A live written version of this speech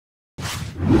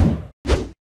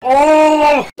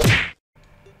Oh!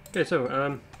 Okay, so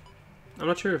I'm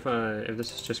not sure if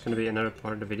this is just going to be another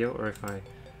part of the video or if I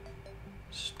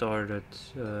started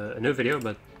a new video,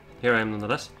 but here I am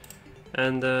nonetheless.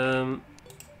 And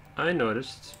I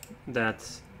noticed that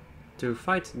to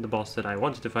fight the boss that I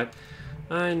wanted to fight,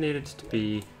 I needed to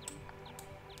be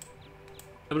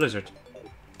a blizzard.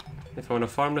 If I want to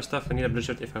farm the stuff, I need a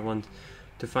blizzard. If I want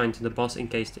to find the boss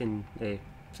encased in a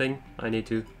thing, I need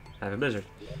to have a blizzard.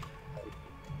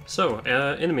 So,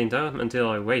 in the meantime, until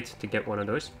I wait to get one of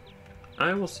those,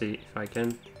 I will see if I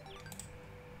can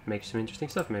make some interesting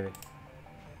stuff, maybe.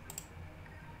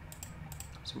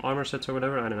 Some armor sets or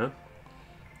whatever, I don't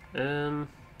know.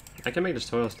 I can make this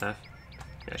toil staff.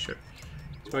 Yeah, sure.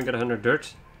 Let's go and get 100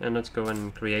 dirt, and let's go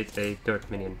and create a dirt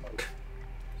minion.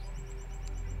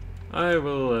 I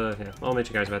will, yeah, I'll meet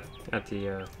you guys at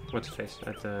the, what's the face?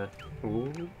 At the,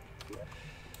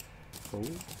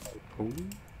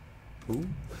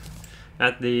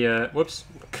 at the, whoops,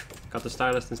 got the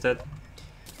stylist instead.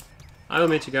 I will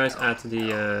meet you guys at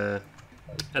the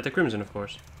Crimson, of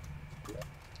course.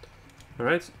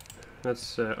 Alright,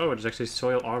 let's, oh, there's actually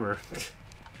soil armor.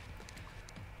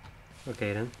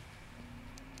 Okay then.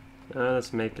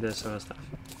 Let's make this soil stuff.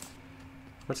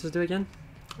 What's this do again?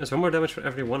 There's 1 more damage for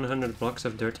every 100 blocks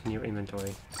of dirt in your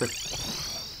inventory.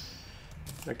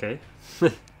 Okay.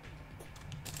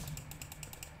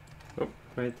 Oh,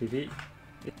 right TV.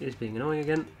 It is being annoying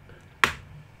again.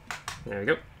 There we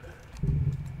go.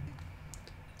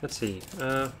 Let's see.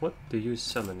 What do you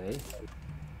summon, eh?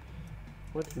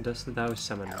 What does thou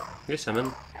summon? You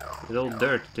summon little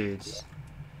dirt dudes.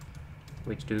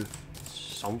 Which do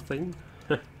something?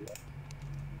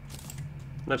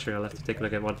 Not sure, I'll have to take a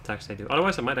look at what attacks they do.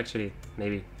 Otherwise I might actually,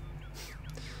 maybe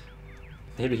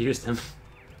use them.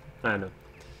 I don't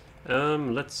know.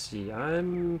 Let's see, I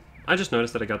just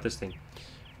noticed that I got this thing.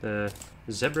 The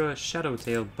Zebra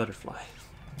Shadowtail Butterfly.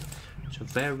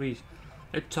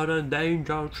 It's an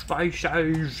endangered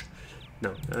species!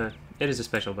 No, it is a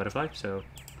special butterfly, so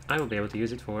I will be able to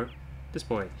use it for this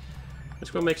boy.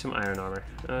 Let's go make some iron armor.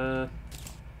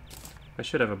 I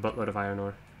should have a buttload of iron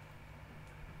ore.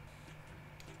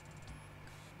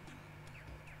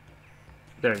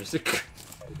 There it is.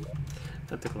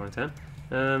 That took a long time.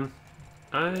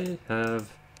 I have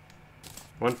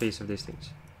 1 piece of these things.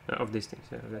 Yeah, of this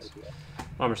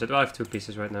armor set. Well, I have 2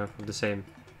 pieces right now of the same,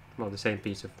 well, the same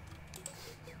piece of.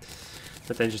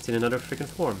 But then just in another freaking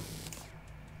form.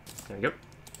 There we go.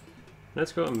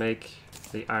 Let's go and make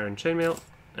the iron chainmail,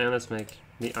 and let's make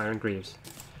the iron greaves.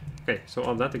 Okay, so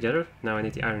all that together. Now I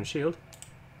need the iron shield,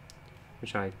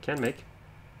 which I can make.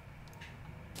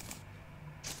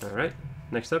 Alright,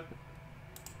 next up,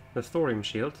 the thorium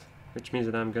shield, which means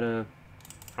that I'm gonna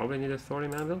probably need a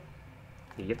thorium anvil.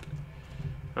 Yep.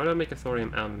 How do I make a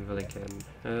thorium anvil again?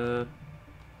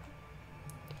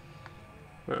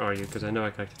 Where are you? Because I know I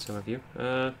collected some of you.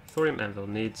 Thorium anvil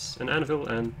needs an anvil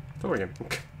and thorium.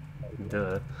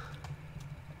 Duh.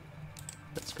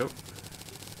 Let's go.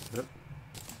 Yep.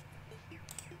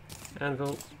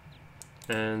 Anvil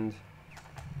and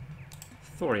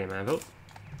thorium anvil.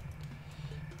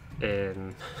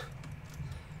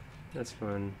 Let's go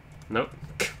and nope.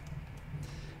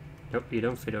 Nope, you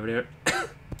don't fit over there.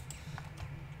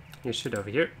 You should over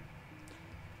here.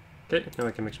 Okay, now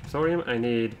I can make some thorium. I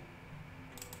need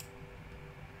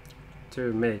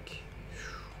to make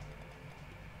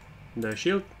the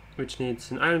shield, which needs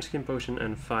an iron skin potion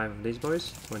and 5 of these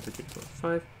boys. 1, 2, 3, 4,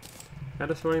 5. Got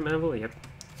a thorium anvil? Yep.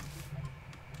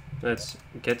 Let's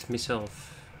get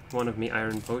myself one of me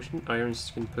iron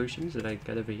skin potions that I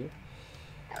got over here.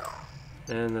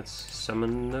 And let's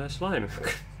summon slime.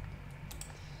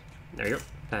 There you go.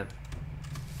 Bam.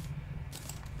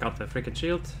 Got the frickin'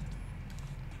 shield.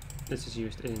 This is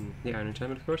used in the iron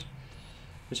enchantment, of course.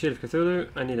 The shield of Cthulhu.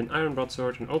 I need an iron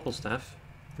broadsword, an opal staff,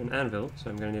 an anvil.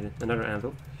 So I'm gonna need another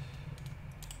anvil.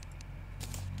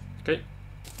 Okay.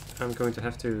 I'm going to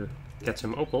have to get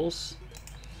some opals.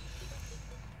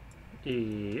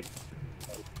 Yep.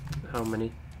 How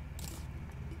many?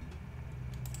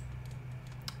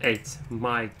 8.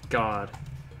 My god.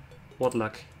 What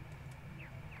luck.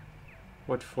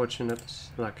 What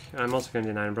fortunate luck. I'm also going to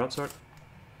need an iron broadsword.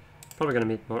 Probably going to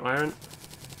need more iron.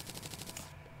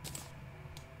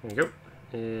 There you go.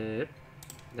 Yep.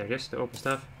 There it is, the opal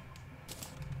staff.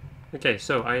 Okay,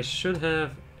 so I should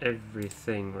have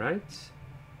everything, right?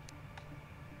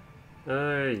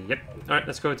 Yep. Alright,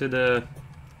 let's go to the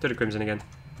Crimson again.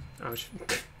 Oh,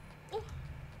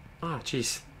 ah,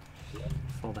 jeez.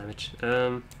 Fall damage.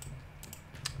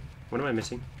 What am I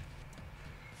missing?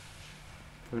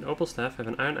 I have an opal staff, I have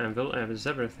an iron anvil, I have a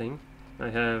zebra thing, I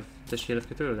have the shield of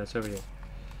Cthulhu, that's over here.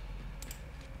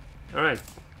 Alright,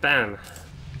 bam.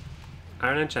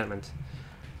 Iron enchantment.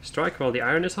 Strike while the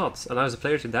iron is hot. Allows the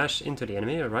player to dash into the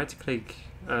enemy or right click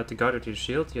to guard it to your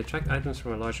shield. You attract items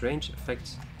from a large range,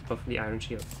 effects of the iron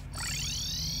shield.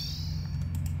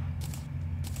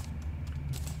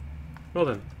 Well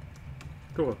then.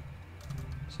 Cool.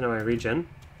 So now I regen.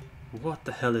 What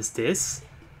the hell is this?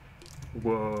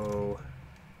 Whoa.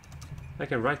 I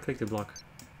can right click to block.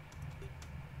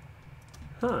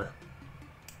 Huh.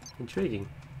 Intriguing.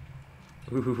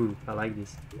 Ooh, I like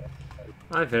this.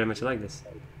 I very much like this.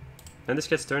 And this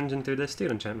gets turned into the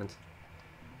steel enchantment.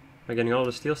 By getting all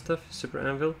the steel stuff, super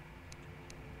anvil,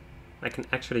 I can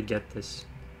actually get this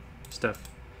stuff.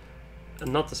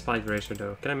 And not the spike razor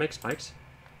though. Can I make spikes?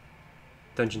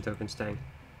 Dungeon tokens, dang.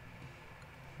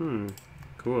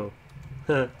 Cool.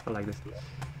 I like this.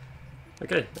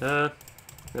 Okay,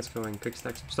 let's go and quick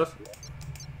stack some stuff.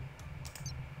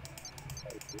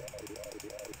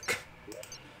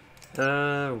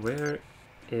 Where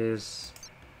is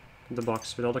the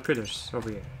box with all the critters? Over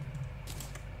here.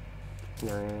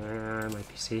 My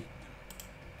PC.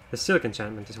 The silk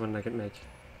enchantment is one I can make.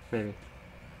 Maybe.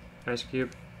 Ice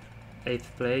cube. 8th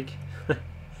plague.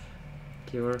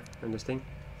 Cure and this thing.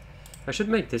 I should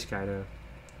make this guy though.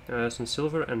 Some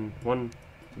silver and 1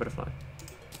 butterfly.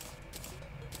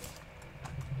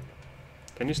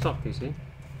 Can you stop, PC?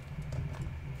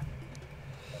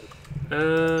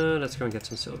 Let's go and get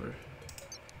some silver.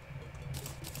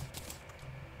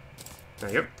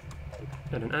 There you go.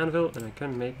 And an anvil, and I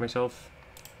can make myself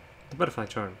the butterfly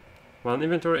charm. While in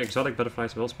inventory, exotic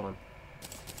butterflies will spawn.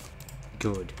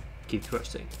 Good. Keep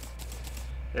trusting.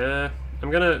 I'm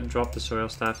gonna drop the soil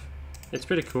staff. It's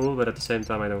pretty cool, but at the same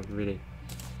time I don't really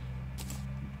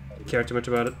care too much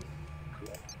about it.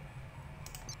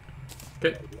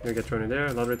 Okay, gonna get thrown in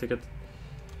there, lottery ticket.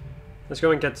 Let's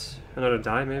go and get another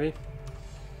die, maybe.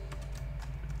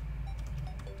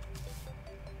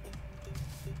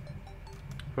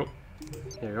 Oh,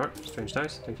 here you are. Strange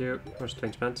dice, thank you. Or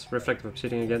strange pants. Reflective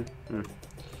obsidian again.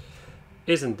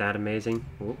 Isn't that amazing?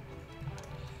 Ooh.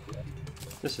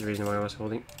 This is the reason why I was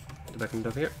holding the document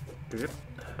over here. Yep.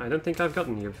 I don't think I've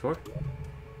gotten you before.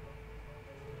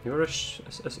 You're a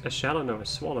shallow, no, a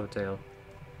swallowtail.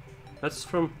 That's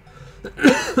from...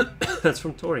 that's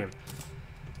from thorium.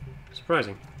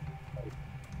 Surprising.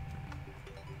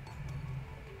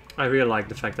 I really like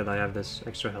the fact that I have this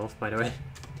extra health, by the way.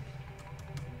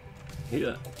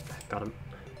 Yeah, got him.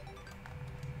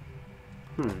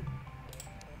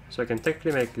 So I can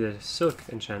technically make the silk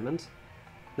enchantment.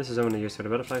 This is only used for the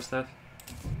butterfly staff.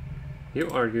 You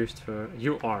are used for...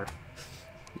 You are.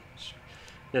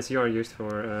 Yes, you are used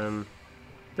for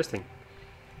this thing.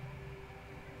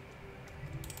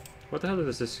 What the hell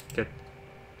does this get?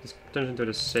 This turns into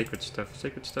the sacred stuff.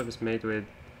 Sacred stuff is made with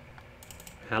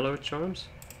hallowed charms?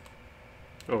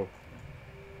 Oh.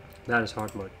 That is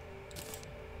hard mode.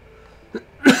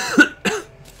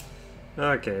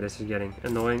 Okay, this is getting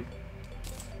annoying.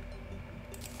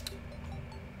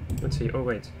 Let's see. Oh,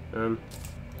 wait.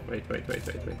 Wait.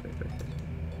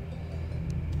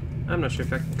 I'm not sure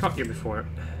if I caught you before.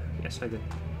 Yes, I did.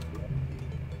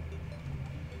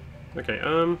 Okay,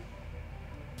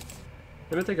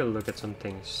 let me take a look at some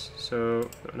things. So,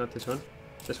 no, not this one.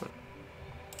 This one.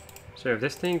 So you have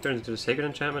this thing, turns into the Sacred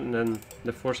Enchantment, and then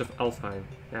the Force of Alfheim.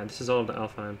 Yeah, this is all of the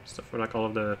Alfheim stuff, for like all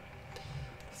of the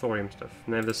thorium stuff.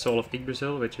 And I have the Soul of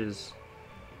Yggdrasil, which is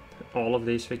all of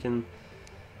these freaking...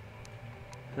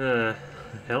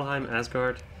 Helheim,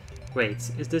 Asgard.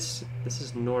 Wait, is this... This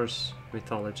is Norse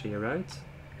mythology, right?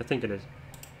 I think it is.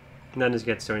 And then this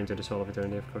gets turned into the Soul of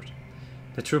Eternity, of course.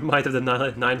 The true might of the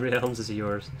nine realms is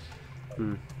yours.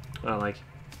 I like.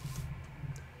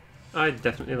 I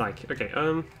definitely like. Okay,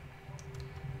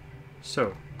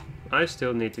 so, I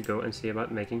still need to go and see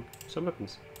about making some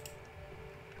weapons.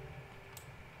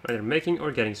 Either making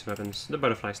or getting some weapons. The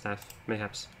butterfly staff,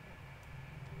 mayhaps.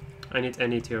 I need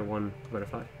any tier 1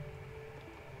 butterfly.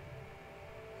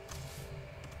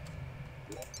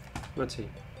 Let's see.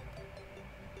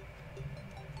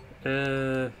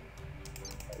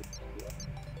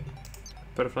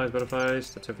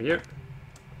 Butterflies, that's over here.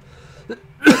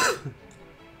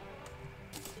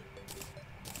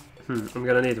 I'm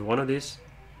gonna need one of these.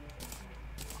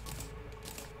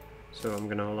 So I'm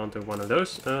gonna hold on to one of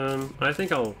those. I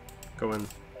think I'll go and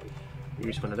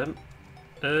use one of them.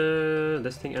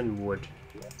 This thing and wood.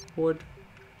 Wood.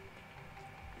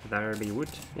 There'll be wood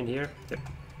in here. Yep.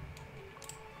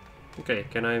 Okay,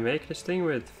 can I make this thing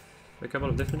with a couple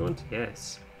of different ones?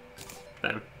 Yes.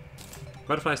 Bam.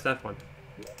 Butterfly staff 1.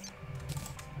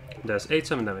 Does 8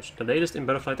 summon damage. The latest in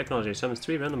butterfly technology summons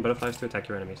 3 random butterflies to attack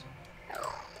your enemies.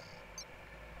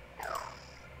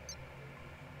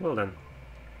 Well then.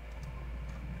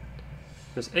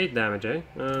 There's 8 damage, eh?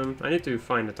 I need to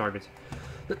find the target.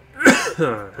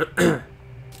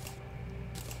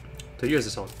 To use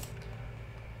this on.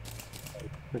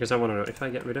 Because I want to know, if I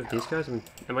get rid of these guys, am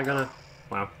I gonna...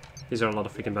 Wow, these are a lot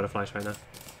of freaking butterflies right now.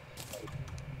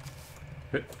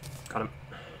 Got him.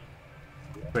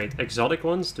 Wait, exotic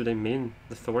ones? Do they mean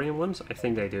the thorium ones? I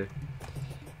think they do.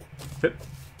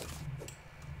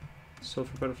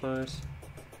 Sulfur butterflies.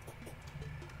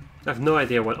 I have no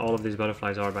idea what all of these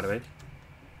butterflies are, by the way.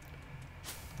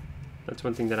 That's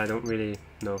one thing that I don't really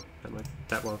know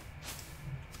that well.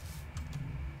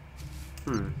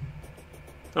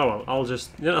 Oh well, I'll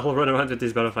run around with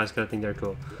these butterflies because I think they're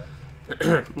cool.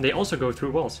 They also go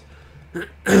through walls.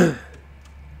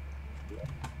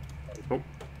 Oh.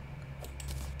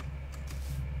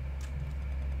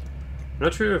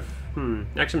 Not sure if...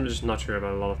 Actually, I'm just not sure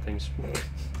about a lot of things.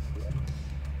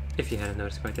 If you hadn't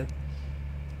noticed quite yet.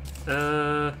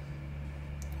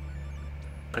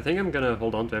 I think I'm gonna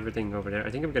hold on to everything over there. I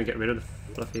think I'm gonna get rid of the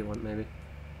fluffy one, maybe.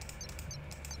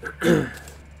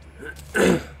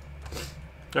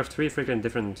 I have 3 freaking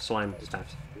different slime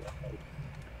staffs.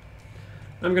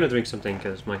 I'm gonna drink something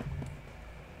because my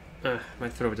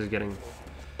throat is getting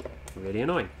really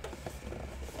annoying.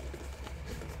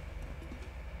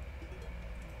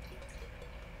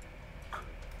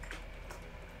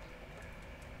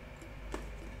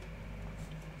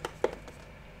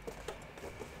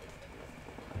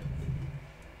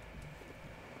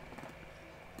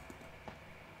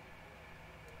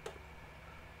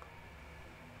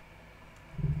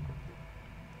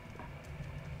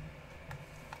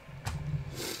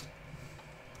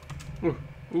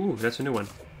 Ooh, that's a new one.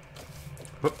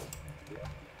 Oh.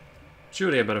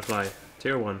 Julia butterfly,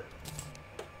 tier 1.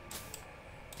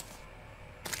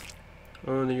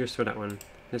 Only used for that one.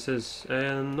 This is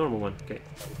a normal one. Okay.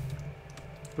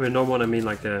 With normal one, I mean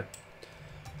like a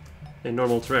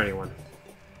normal Terraria one.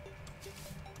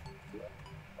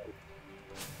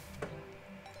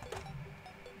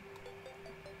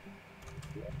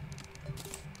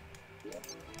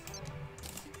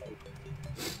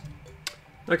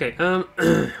 Okay,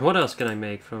 what else can I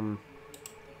make from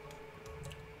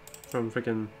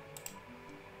freaking...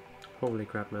 Holy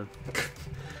crap, man.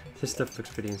 This stuff looks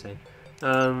pretty insane.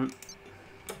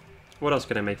 What else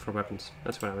can I make for weapons?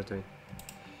 That's what I was doing.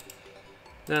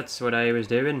 That's what I was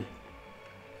doing.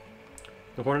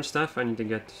 The horn staff, I need to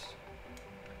get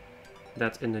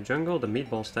that in the jungle. The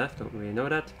meatball staff, don't really know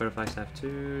that. Butterfly staff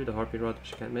too. The harpy rod,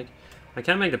 which I can't make. I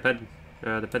can make the pet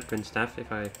print staff if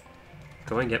I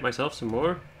go and get myself some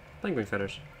more penguin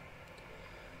feathers.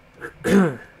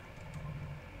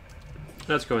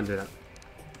 Let's go and do that.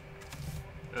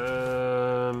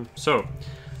 So,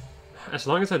 as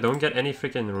long as I don't get any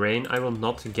freaking rain, I will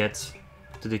not get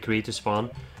the decree to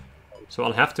spawn. So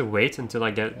I'll have to wait until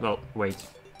I get... Well, wait.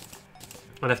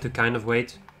 I'll have to kind of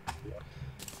wait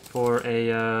for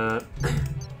a...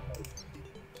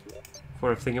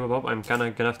 for a thingamabob. I'm kind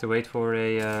of gonna have to wait for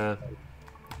a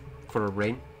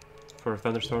rain. For a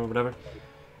thunderstorm or whatever.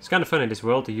 It's kind of funny, this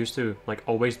world it used to like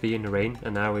always be in the rain,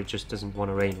 and now it just doesn't want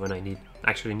to rain when I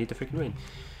actually need the freaking rain.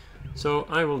 So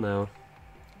I will now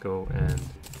go and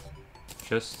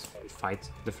just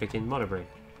fight the freaking mother brain.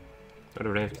 Or the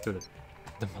brain of Cthulhu.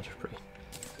 The mother brain.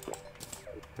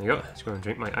 There you go, let's go and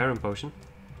drink my iron potion.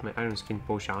 My iron skin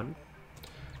potion.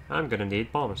 I'm gonna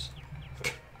need bombs.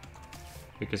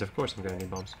 Because of course I'm gonna need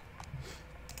bombs.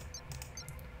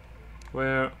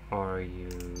 Where are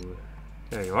you?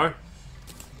 There you are.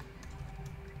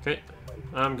 Okay,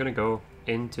 I'm gonna go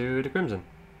into the Crimson,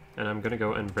 and I'm gonna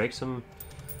go and break some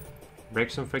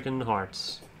freaking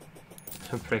hearts.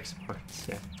 Break some hearts,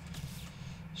 yeah.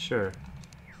 Sure.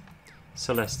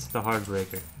 Celeste, the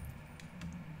Heartbreaker.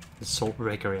 The Soul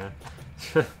Breaker,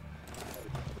 yeah.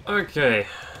 Okay,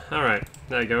 all right,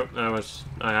 there you go.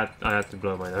 I had to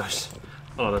blow my nose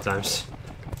a lot of times.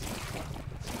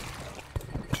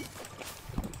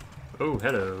 Oh,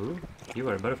 hello. You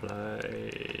are a butterfly.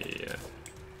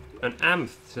 An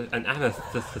amethyst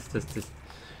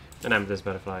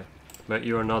butterfly. But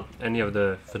you are not any of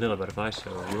the vanilla butterflies,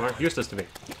 so you are useless to me.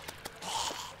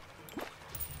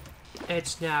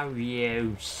 It's no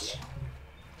use.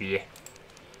 Yeah.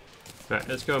 Right,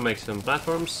 let's go make some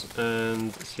platforms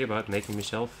and see about making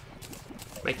myself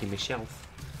a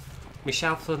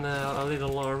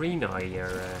little arena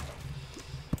here.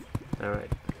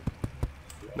 Alright.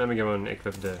 Let me go and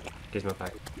equip the gizmo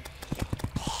pack.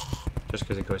 Just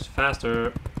because it goes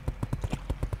faster.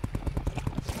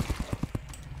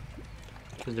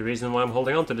 This is the reason why I'm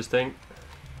holding on to this thing.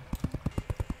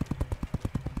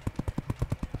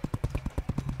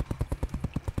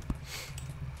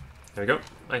 There we go.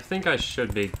 I think I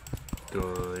should be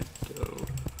good, though.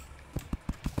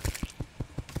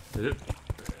 Let's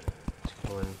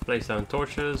go and place down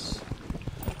torches.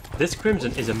 This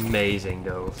crimson is amazing,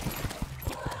 though.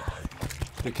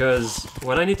 Because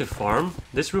when I need to farm,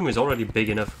 this room is already big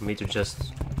enough for me to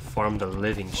just farm the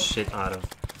living shit out of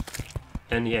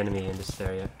any enemy in this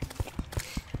area.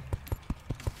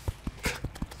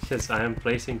 Because I am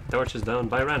placing torches down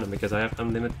by random, because I have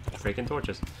unlimited freaking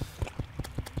torches.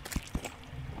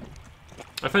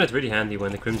 I find it really handy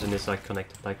when the crimson is like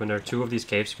connected, like when there are 2 of these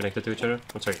caves connected to each other.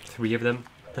 I'm sorry, 3 of them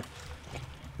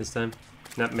this time.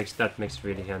 That makes it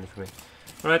really handy for me.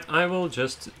 Alright, I will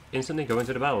just instantly go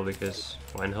into the battle, because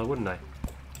why in hell wouldn't I?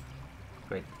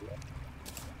 Wait.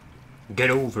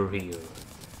 Get over here.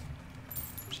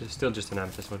 Which is still just an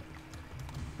amethyst one.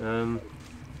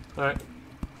 Alright.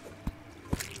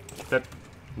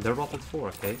 The rotted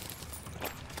fork, okay.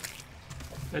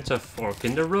 It's a fork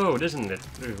in the road, isn't it?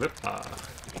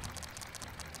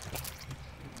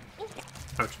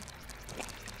 Ouch.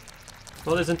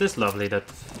 Well, isn't this lovely that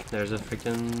there are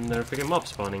freaking mobs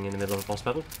spawning in the middle of a boss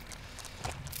battle?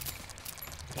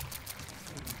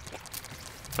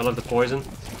 I love the poison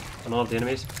on all of the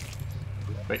enemies.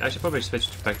 Wait, I should probably switch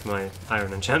back to my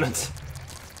iron enchantment.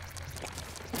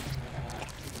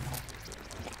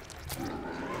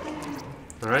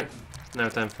 Alright, now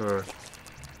time for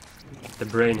the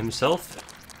brain himself,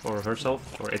 or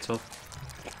herself, or itself.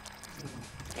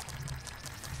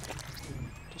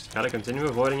 Just gotta continue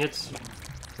avoiding it.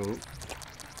 Ooh.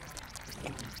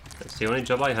 That's the only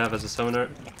job I have as a summoner.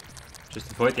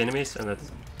 Just avoid the enemies and let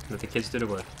the kids do the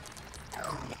work.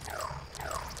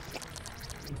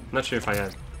 Not sure if I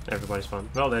had everybody spawn.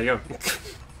 Well, there you go.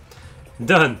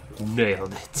 Done!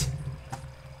 Nailed it!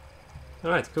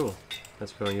 Alright, cool.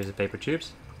 Let's go and use the paper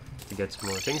tubes to get some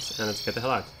more things, and let's get the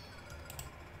hell out.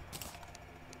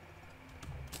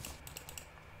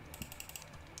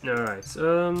 Alright,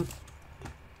 of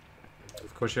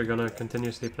course you're gonna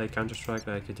continuously play Counter-Strike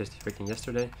like you did freaking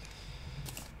yesterday.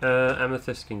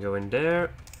 Amethyst can go in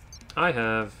there. I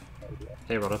have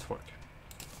a rotted fork,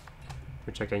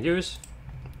 which I can use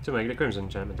to make the Crimson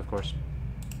Enchantment, of course.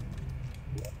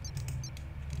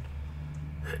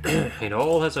 It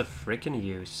all has a freaking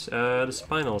use. The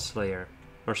Spinal Slayer.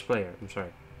 Or Splayer, I'm sorry.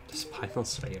 The Spinal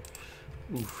Slayer.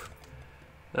 Oof.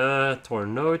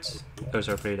 Torn nodes. Those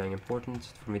are pretty dang important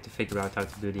for me to figure out how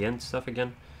to do the end stuff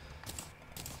again.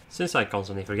 Since I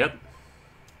constantly forget.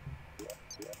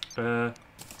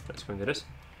 Let's go and do this.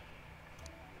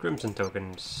 Crimson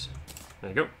tokens.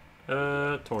 There you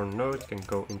go. Torn node can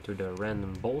go into the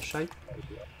random bullshit.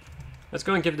 Let's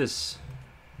go and give this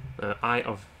Eye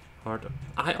of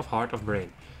Heart of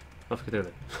Brain of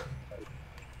Cthulhu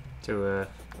to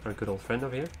our good old friend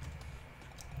over here,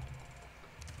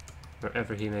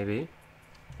 wherever he may be.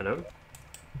 Hello.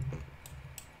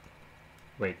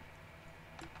 Wait.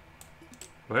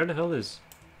 Where the hell is?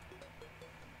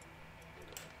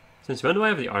 Since when do I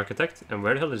have the architect? And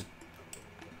where the hell is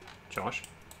Josh?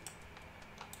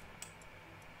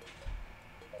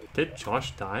 Did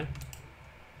Josh die?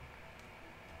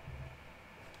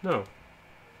 No.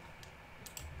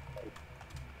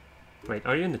 Wait,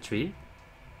 are you in the tree?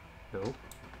 No.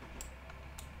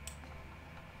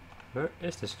 Where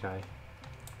is this guy?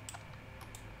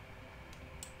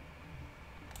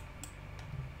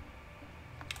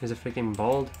 He's a freaking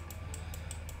bald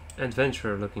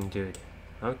adventurer looking dude.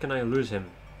 How can I lose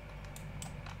him?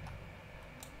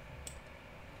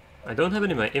 I don't have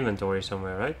it in my inventory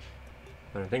somewhere, right?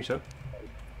 I don't think so.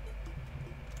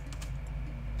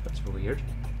 That's weird.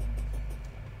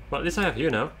 Well, at least I have you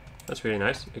now. That's really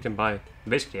nice. You can buy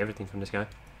basically everything from this guy.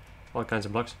 All kinds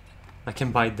of blocks. I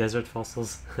can buy desert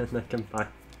fossils and I can buy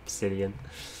obsidian.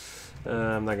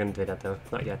 I'm not gonna do that though.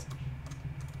 Not yet.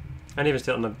 And even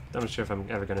still, I'm not sure if I'm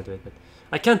ever gonna do it, but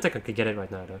I can't technically get it right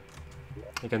now though.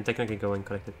 I can technically go and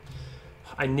collect it.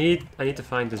 I need to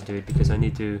find this dude because I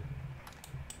need to.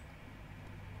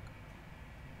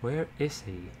 Where is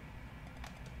he?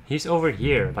 He's over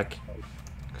here, like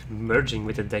merging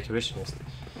with the decorationist.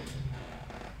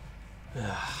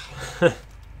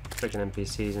 Freaking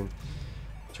NPCs in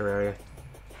Terraria.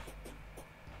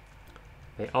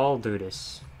 They all do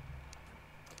this.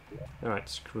 Alright,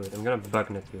 screw it. I'm gonna bug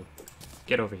net you.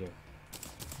 Get over here.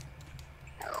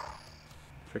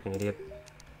 Freaking idiot.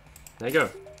 There you go.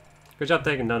 Good job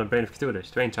taking down the brain of Cthulhu.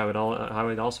 Strange how it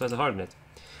also has a heart in it.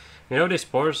 You know these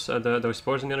spores, those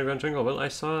spores in the underground jungle? Well, I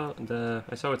saw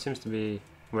what seems to be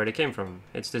where they came from.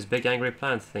 It's this big angry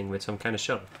plant thing with some kind of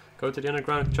shell. Go to the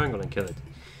underground jungle and kill it.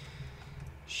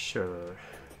 Sure.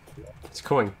 Let's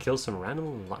go and kill some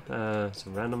random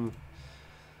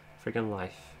freaking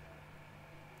life.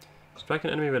 Strike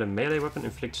an enemy with a melee weapon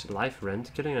inflicts life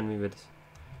rend. Killing an enemy with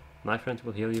life rend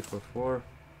will heal you for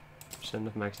 4%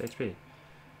 of max HP.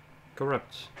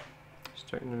 Corrupt.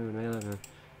 Strike an enemy with melee weapon.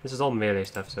 This is all melee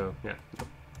stuff, so yeah.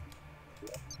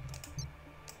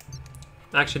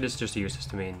 Actually, this just uses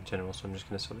to me in general, so I'm just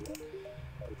gonna sell it.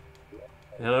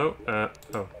 Hello?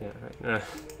 Oh, yeah, right.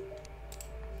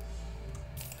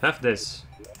 Have this.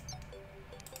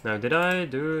 Now, did I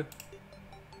do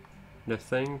the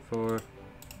thing for...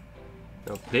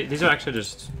 No, these are actually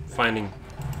just finding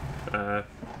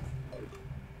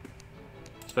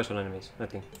special enemies, I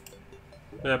think.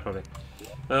 Yeah, probably.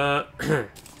 I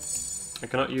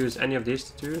cannot use any of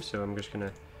these two, so I'm just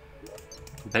gonna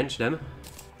bench them.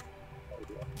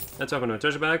 Let's open a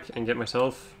treasure bag and get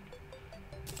myself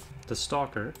the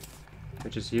Stalker,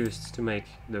 which is used to make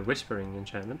the Whispering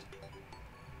enchantment.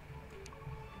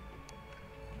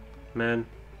 Man,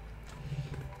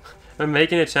 when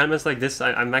making enchantments like this,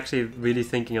 I'm actually really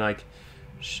thinking like,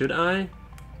 should I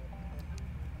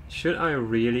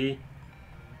really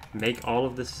make all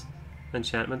of this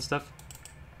enchantment stuff?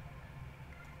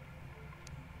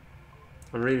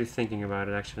 I'm really thinking about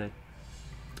it actually,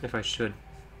 if I should.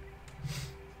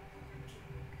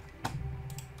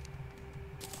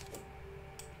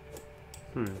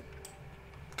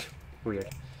 Weird.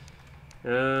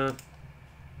 Well,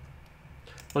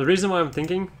 the reason why I'm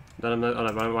thinking that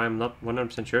why I'm not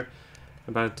 100% sure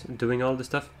about doing all this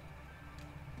stuff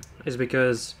is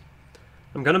because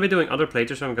I'm gonna be doing other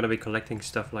playthroughs, so I'm gonna be collecting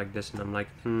stuff like this, and I'm like,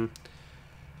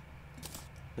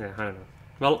 yeah, I don't know.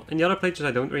 Well, in the other playthroughs,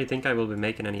 I don't really think I will be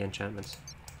making any enchantments.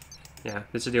 Yeah,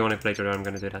 this is the only playthrough where I'm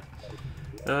gonna do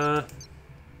that.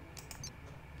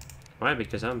 Why?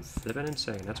 Because I'm flipping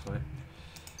insane, that's why.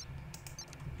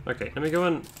 Okay, let me go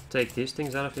and take these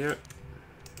things out of here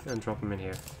and drop them in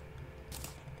here.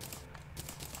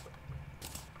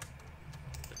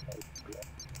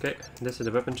 Okay, this is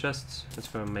the weapon chest. Let's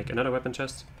go and make another weapon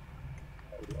chest.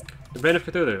 The Brain of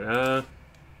Cthulhu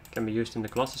can be used in the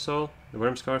Colossus Soul. The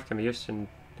Worm Scarf can be used in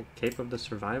the Cape of the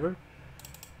Survivor,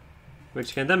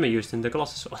 which can then be used in the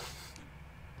Colossus Soul.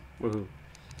 Woohoo.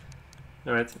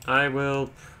 Alright, I will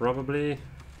probably...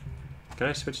 Can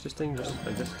I switch this thing just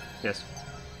like this? Yes.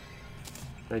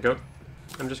 There you go.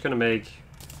 I'm just gonna make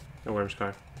a Worm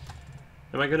Scarf.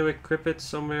 Am I gonna equip it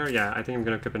somewhere? Yeah, I think I'm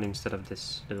gonna equip it instead of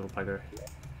this little bugger.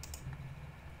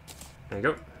 There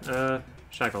you go.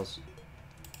 Shackles.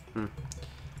 I'll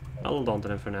hold on to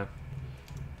them for now.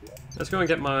 Let's go and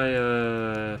get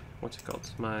my, what's it called?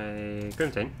 My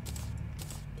Grimtain.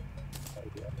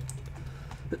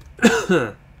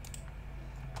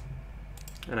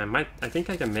 And I think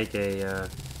I can make a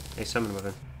summon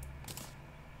weapon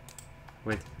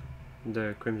with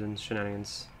the Crimson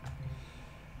Shenanigans.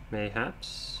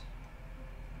 Mayhaps.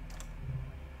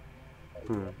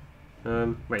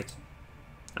 Wait.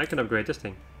 I can upgrade this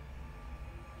thing.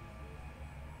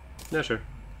 Yeah, sure.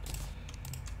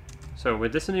 So,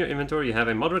 with this in your inventory, you have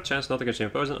a moderate chance not to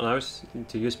consume poison, allows you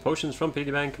to use potions from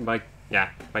piggy bank by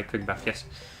quick buff, yes.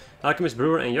 Alchemist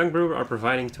Brewer and Young Brewer are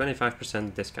providing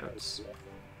 25% discounts.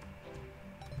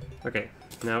 Okay,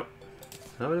 now,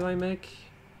 how do I make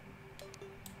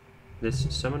this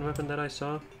summon weapon that I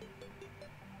saw?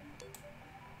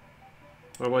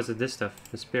 Or was it this stuff?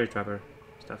 The Spirit Trapper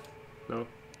stuff? No.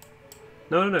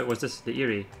 No, it was this, the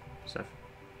Eerie stuff.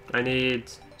 I need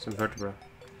some vertebra.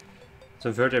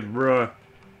 Some vertebra.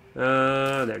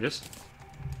 There it is.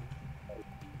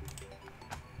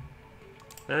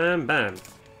 And bam.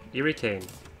 Eerie Cane.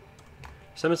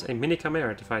 Summons a mini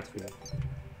chimera to fight for you.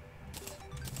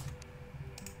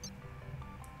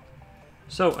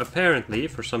 So, apparently,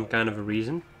 for some kind of a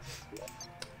reason,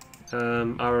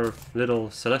 our little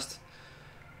Celeste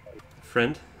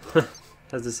friend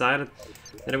has decided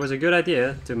that it was a good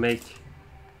idea to make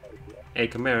a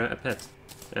chimera a pet.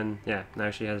 And yeah,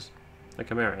 now she has a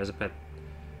chimera as a pet.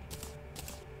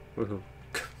 Woohoo.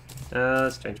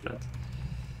 Strange plant.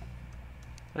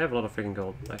 I have a lot of freaking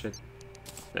gold, actually.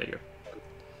 There you go.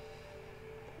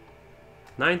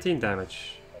 19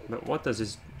 damage. But what does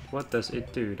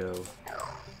it do though?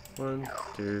 1,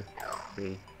 2,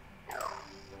 3.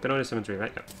 Can only summon 3,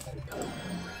 right? Yeah.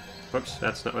 Whoops,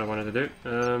 that's not what I wanted to do.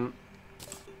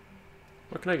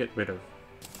 What can I get rid of?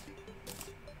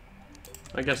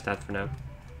 I guess that for now.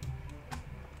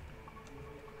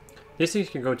 These things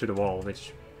can go to the wall,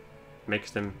 which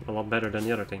makes them a lot better than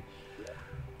the other thing.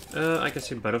 I can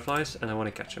see butterflies, and I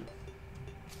want to catch them.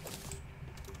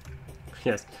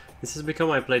 Yes, this has become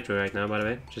my playthrough right now, by the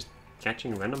way. Just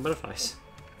catching random butterflies.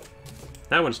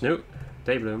 That one's new.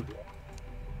 Daybloom.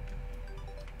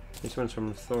 This one's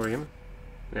from Thorium.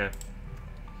 Yeah.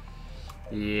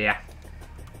 Yeah.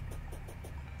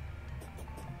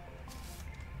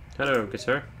 Hello, good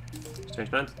sir.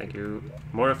 Strange man, thank you.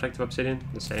 More reflective obsidian,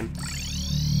 the same.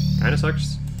 Kinda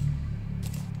sucks.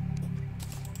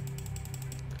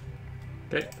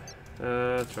 Okay.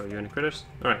 Throw you in the critters.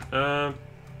 Alright,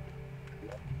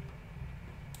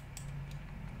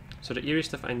 so the eerie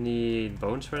stuff, I need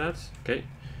bones for that. Okay.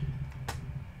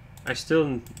 I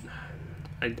still...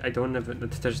 I don't have...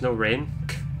 There's no rain.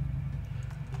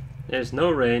 There's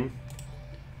no rain.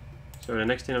 So the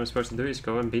next thing I'm supposed to do is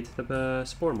go and beat the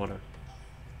spore mother.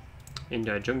 In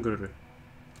the jungle.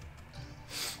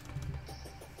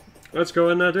 Let's go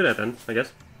and do that then, I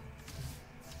guess.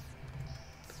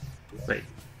 Wait.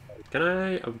 Can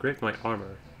I upgrade my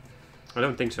armor? I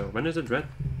don't think so. When is the dread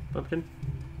pumpkin?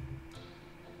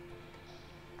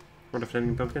 Or the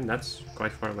flaming pumpkin? That's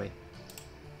quite far away.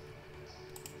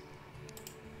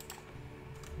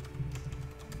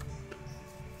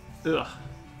 Ugh.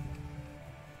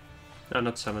 No,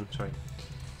 not summon, sorry.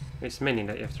 It's minion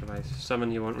that you have to ride.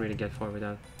 Summon you won't really get far with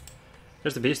that.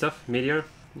 There's the bee stuff, meteor,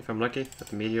 if I'm lucky, that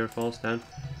the meteor falls down.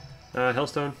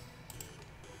 Hellstone.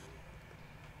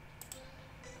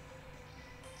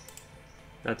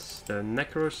 That's the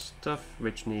necro stuff,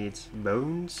 which needs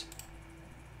bones.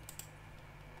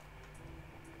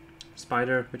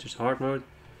 Spider, which is hard mode.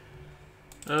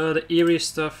 The eerie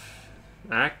stuff.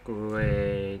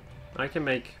 Wait. I can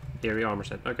make eerie armor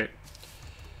set. Okay.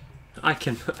 I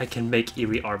can make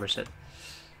eerie armor set.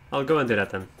 I'll go and do that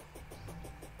then.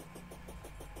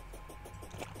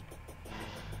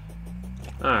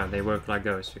 Ah, they work like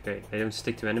those. Okay. They don't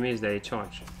stick to enemies, they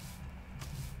charge.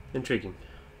 Intriguing.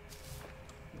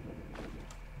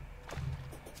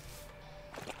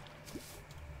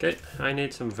 Okay, I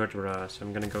need some vertebra, so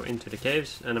I'm gonna go into the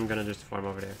caves and I'm gonna just farm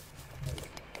over there.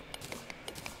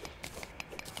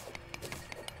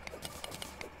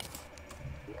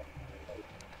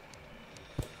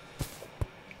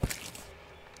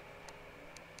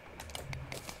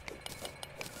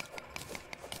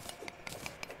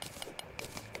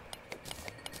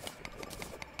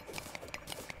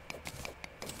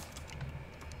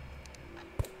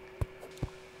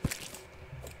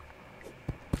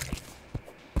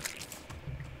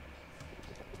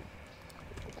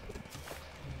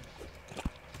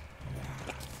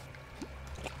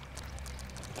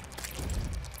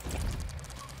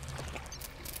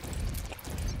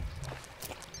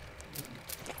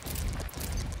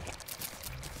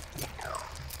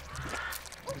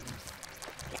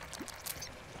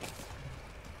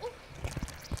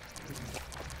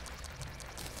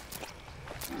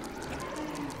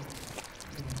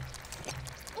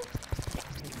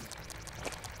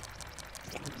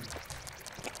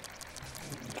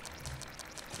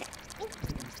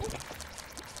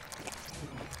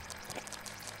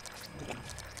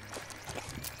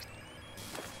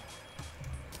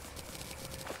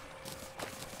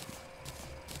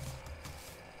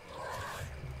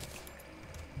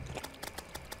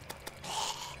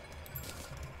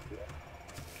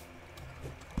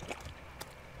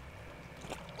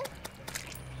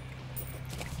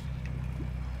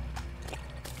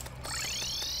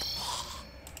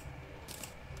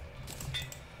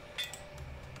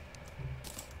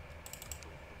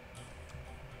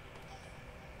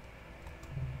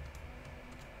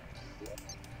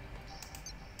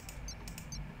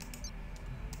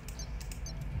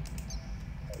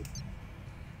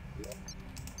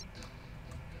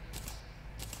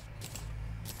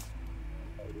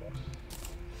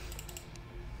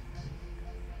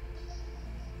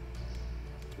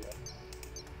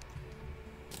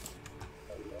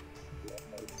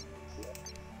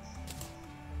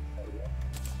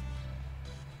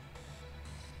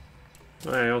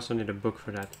 I also need a book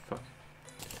for that. Fuck.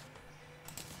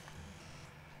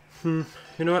 You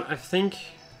know what? I think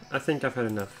I've had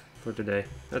enough for today.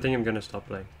 I think I'm gonna stop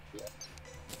playing.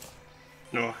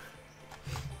 No,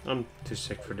 I'm too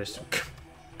sick for this.